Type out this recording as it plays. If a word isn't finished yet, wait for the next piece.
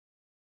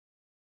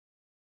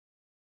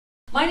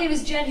My name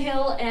is Jen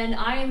Hill, and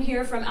I am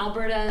here from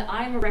Alberta.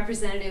 I am a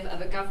representative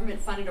of a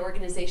government-funded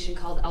organization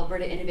called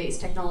Alberta Innovates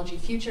Technology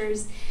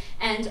Futures,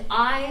 and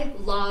I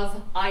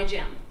love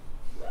iGEM.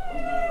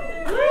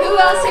 Who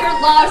else here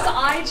loves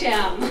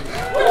iGEM?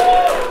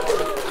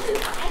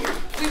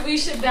 We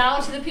should bow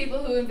to the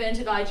people who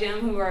invented iGEM,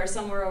 who are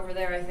somewhere over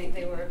there, I think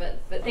they were, but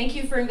thank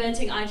you for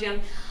inventing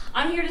iGEM.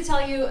 I'm here to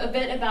tell you a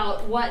bit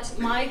about what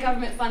my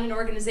government-funded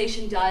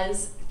organization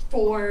does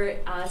for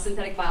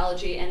synthetic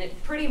biology, and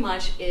it pretty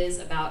much is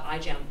about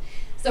iGEM.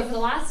 So for the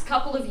last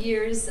couple of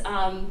years,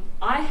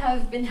 I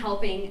have been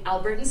helping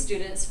Albertan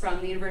students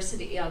from the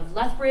University of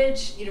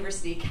Lethbridge,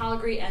 University of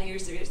Calgary, and the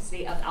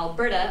University of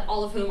Alberta,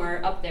 all of whom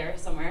are up there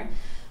somewhere,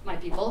 my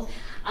people.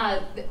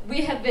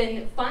 We have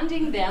been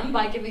funding them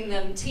by giving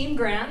them team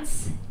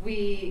grants.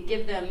 We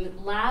give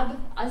them lab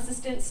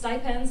assistant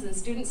stipends and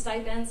student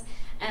stipends,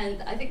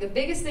 and I think the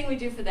biggest thing we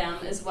do for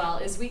them as well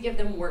is we give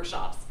them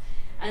workshops.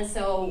 And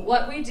so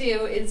what we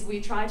do is we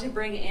try to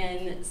bring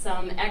in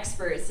some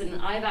experts,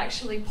 and I've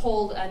actually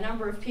pulled a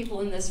number of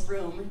people in this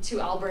room to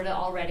Alberta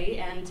already,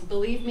 and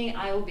believe me,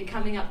 I will be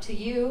coming up to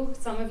you,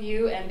 some of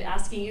you, and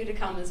asking you to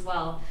come as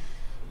well.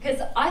 Because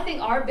I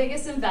think our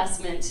biggest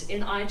investment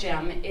in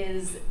iGEM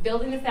is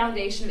building the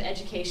foundation of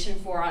education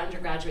for our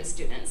undergraduate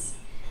students.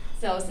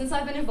 So since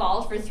I've been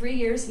involved for 3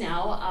 years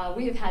now,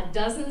 we have had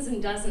dozens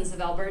and dozens of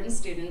Albertan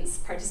students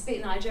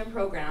participate in the iGEM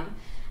program.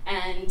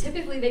 And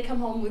typically they come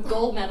home with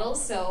gold medals,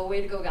 so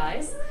way to go,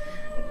 guys.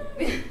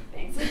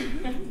 Thanks.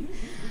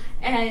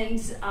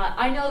 And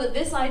I know that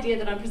this idea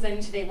that I'm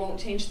presenting today won't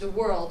change the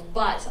world,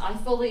 but I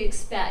fully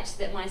expect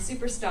that my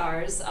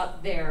superstars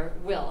up there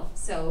will.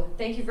 So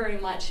thank you very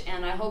much,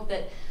 and I hope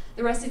that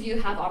the rest of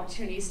you have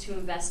opportunities to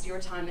invest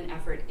your time and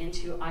effort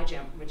into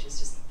iGEM, which is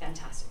just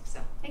fantastic. So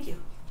thank you.